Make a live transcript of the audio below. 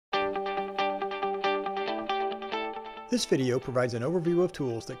This video provides an overview of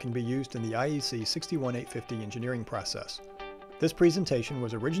tools that can be used in the IEC 61850 engineering process. This presentation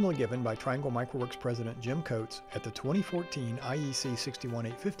was originally given by Triangle MicroWorks President Jim Coates at the 2014 IEC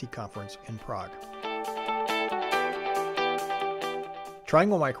 61850 conference in Prague.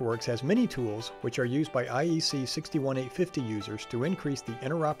 Triangle MicroWorks has many tools which are used by IEC 61850 users to increase the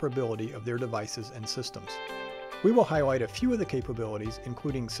interoperability of their devices and systems. We will highlight a few of the capabilities,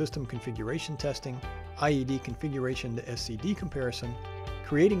 including system configuration testing, IED configuration to SCD comparison,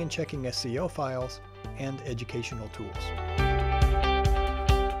 creating and checking SCL files, and educational tools.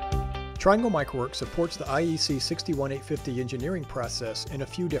 Triangle MicroWorks supports the IEC 61850 engineering process in a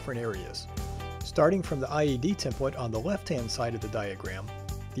few different areas. Starting from the IED template on the left-hand side of the diagram,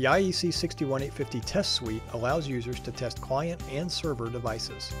 the IEC 61850 test suite allows users to test client and server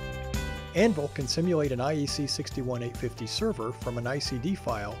devices. Anvil can simulate an IEC 61850 server from an ICD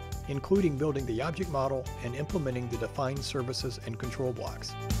file, including building the object model and implementing the defined services and control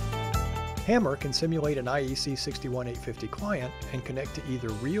blocks. Hammer can simulate an IEC 61850 client and connect to either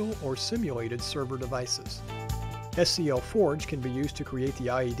real or simulated server devices. SCL Forge can be used to create the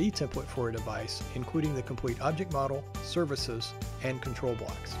IED template for a device, including the complete object model, services, and control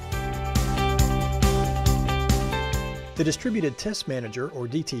blocks. The Distributed Test Manager, or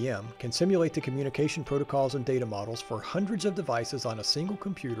DTM, can simulate the communication protocols and data models for hundreds of devices on a single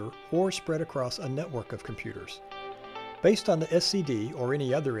computer or spread across a network of computers. Based on the SCD or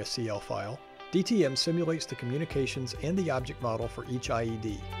any other SCL file, DTM simulates the communications and the object model for each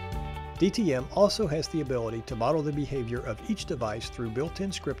IED. DTM also has the ability to model the behavior of each device through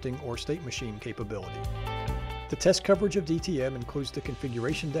built-in scripting or state machine capability. The test coverage of DTM includes the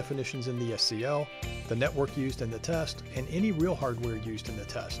configuration definitions in the SCL, the network used in the test, and any real hardware used in the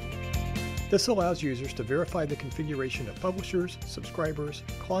test. This allows users to verify the configuration of publishers, subscribers,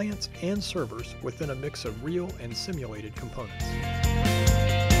 clients, and servers within a mix of real and simulated components.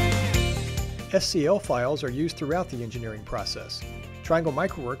 SCL files are used throughout the engineering process. Triangle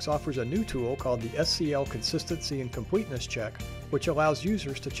MicroWorks offers a new tool called the SCL Consistency and Completeness Check, which allows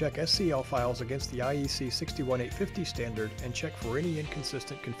users to check SCL files against the IEC 61850 standard and check for any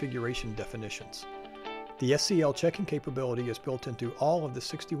inconsistent configuration definitions. The SCL checking capability is built into all of the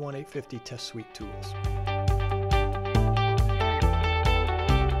 61850 test suite tools.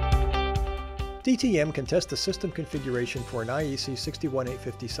 DTM can test the system configuration for an IEC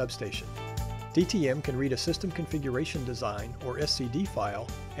 61850 substation. DTM can read a system configuration design, or SCD file,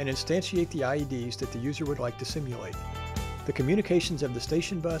 and instantiate the IEDs that the user would like to simulate. The communications of the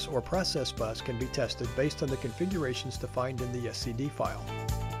station bus or process bus can be tested based on the configurations defined in the SCD file.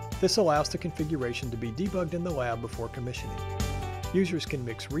 This allows the configuration to be debugged in the lab before commissioning. Users can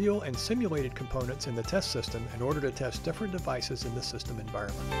mix real and simulated components in the test system in order to test different devices in the system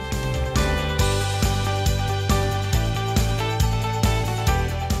environment.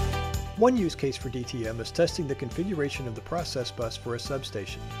 One use case for DTM is testing the configuration of the process bus for a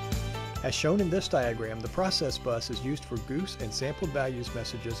substation. As shown in this diagram, the process bus is used for goose and sampled values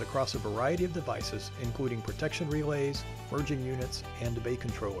messages across a variety of devices, including protection relays, merging units, and debate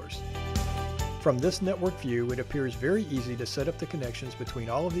controllers. From this network view, it appears very easy to set up the connections between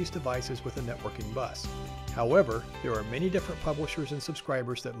all of these devices with a networking bus. However, there are many different publishers and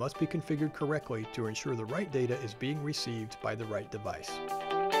subscribers that must be configured correctly to ensure the right data is being received by the right device.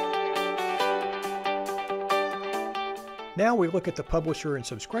 Now we look at the publisher and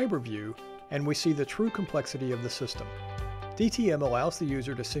subscriber view, and we see the true complexity of the system. DTM allows the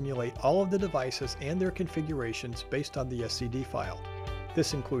user to simulate all of the devices and their configurations based on the SCD file.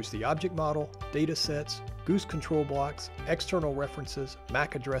 This includes the object model, data sets, goose control blocks, external references,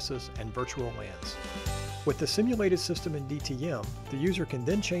 MAC addresses, and virtual LANs. With the simulated system in DTM, the user can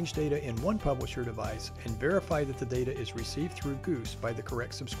then change data in one publisher device and verify that the data is received through goose by the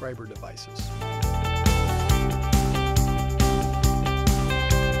correct subscriber devices.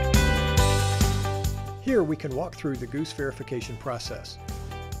 Here we can walk through the goose verification process.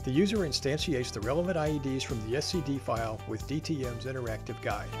 The user instantiates the relevant IEDs from the SCD file with DTM's interactive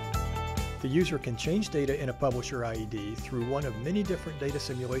guide. The user can change data in a publisher IED through one of many different data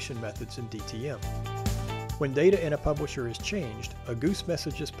simulation methods in DTM. When data in a publisher is changed, a goose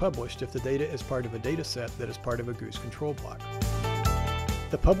message is published if the data is part of a data set that is part of a goose control block.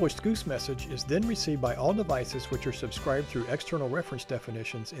 The published goose message is then received by all devices which are subscribed through external reference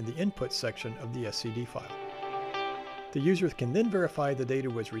definitions in the input section of the SCD file. The user can then verify the data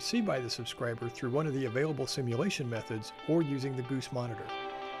was received by the subscriber through one of the available simulation methods or using the goose monitor.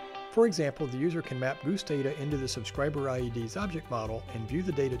 For example, the user can map goose data into the subscriber IED's object model and view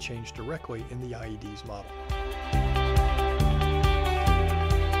the data change directly in the IED's model.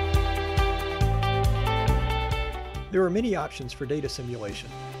 There are many options for data simulation.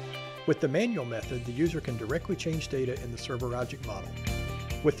 With the manual method, the user can directly change data in the server object model.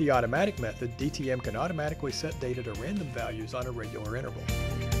 With the automatic method, DTM can automatically set data to random values on a regular interval.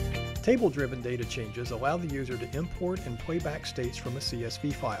 Table-driven data changes allow the user to import and play back states from a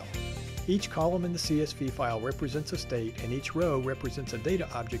CSV file. Each column in the CSV file represents a state, and each row represents a data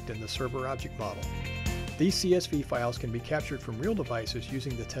object in the server object model. These CSV files can be captured from real devices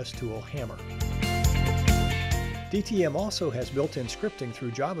using the test tool Hammer. DTM also has built-in scripting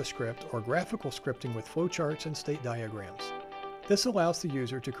through JavaScript or graphical scripting with flowcharts and state diagrams. This allows the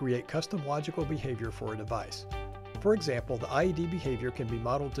user to create custom logical behavior for a device. For example, the IED behavior can be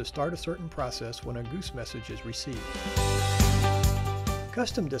modeled to start a certain process when a goose message is received.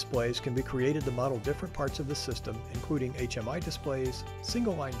 Custom displays can be created to model different parts of the system, including HMI displays,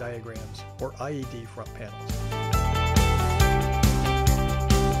 single-line diagrams, or IED front panels.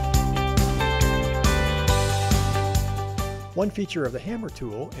 One feature of the Hammer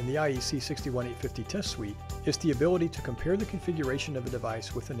tool in the IEC 61850 test suite is the ability to compare the configuration of a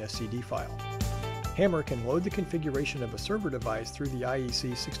device with an SCD file. Hammer can load the configuration of a server device through the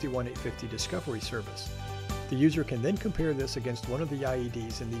IEC 61850 Discovery service. The user can then compare this against one of the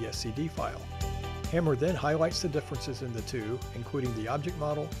IEDs in the SCD file. Hammer then highlights the differences in the two, including the object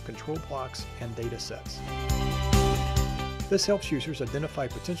model, control blocks, and data sets. This helps users identify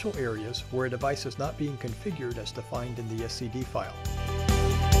potential areas where a device is not being configured as defined in the SCD file.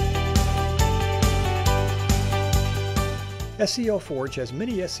 SCL Forge has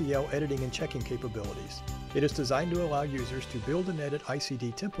many SCL editing and checking capabilities. It is designed to allow users to build and edit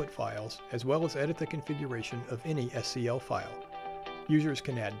ICD template files, as well as edit the configuration of any SCL file. Users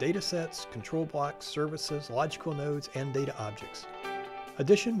can add datasets, control blocks, services, logical nodes, and data objects.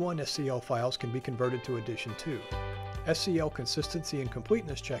 Edition 1 SCL files can be converted to Edition 2. SCL consistency and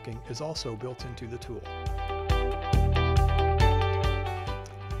completeness checking is also built into the tool.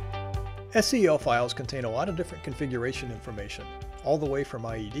 SCL files contain a lot of different configuration information, all the way from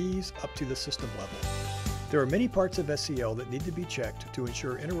IEDs up to the system level. There are many parts of SCL that need to be checked to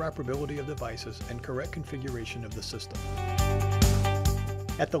ensure interoperability of devices and correct configuration of the system.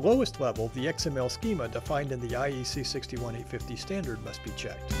 At the lowest level, the XML schema defined in the IEC 61850 standard must be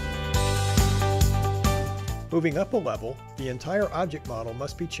checked. Moving up a level, the entire object model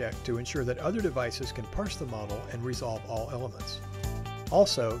must be checked to ensure that other devices can parse the model and resolve all elements.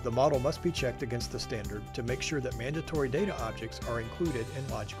 Also, the model must be checked against the standard to make sure that mandatory data objects are included in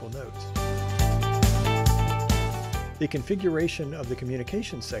logical nodes. The configuration of the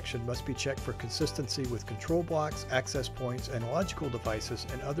communication section must be checked for consistency with control blocks, access points, and logical devices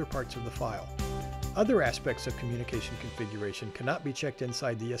and other parts of the file. Other aspects of communication configuration cannot be checked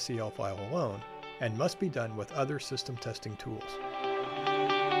inside the SCL file alone, and must be done with other system testing tools.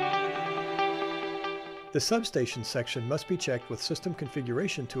 The substation section must be checked with system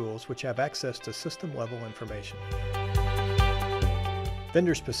configuration tools which have access to system-level information.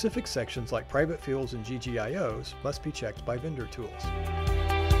 Vendor-specific sections like private fields and GGIOs must be checked by vendor tools.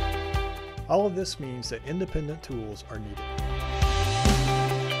 All of this means that independent tools are needed.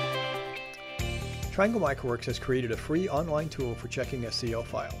 Triangle MicroWorks has created a free online tool for checking SCL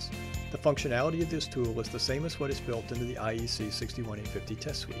files. The functionality of this tool is the same as what is built into the IEC 61850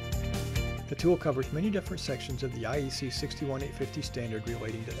 test suite. The tool covers many different sections of the IEC 61850 standard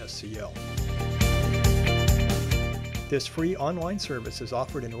relating to SCL. This free online service is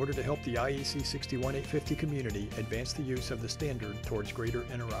offered in order to help the IEC 61850 community advance the use of the standard towards greater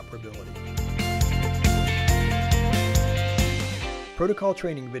interoperability. Protocol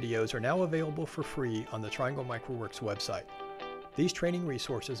training videos are now available for free on the Triangle MicroWorks website. These training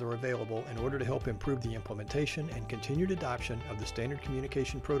resources are available in order to help improve the implementation and continued adoption of the standard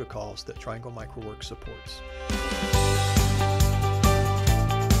communication protocols that Triangle MicroWorks supports.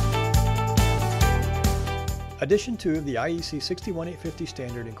 Edition 2 of the IEC 61850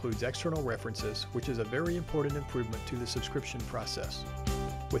 standard includes external references, which is a very important improvement to the subscription process.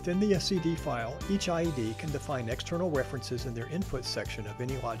 Within the SCD file, each IED can define external references in their input section of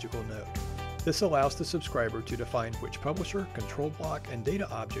any logical node. This allows the subscriber to define which publisher, control block, and data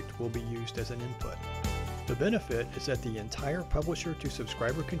object will be used as an input. The benefit is that the entire publisher to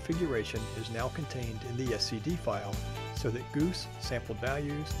subscriber configuration is now contained in the SCD file, so that Goose, sampled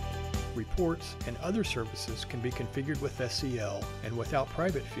values, reports, and other services can be configured with SCL and without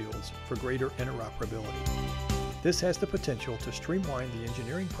private fields for greater interoperability. This has the potential to streamline the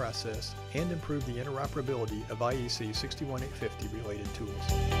engineering process and improve the interoperability of IEC 61850 related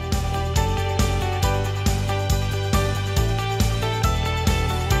tools.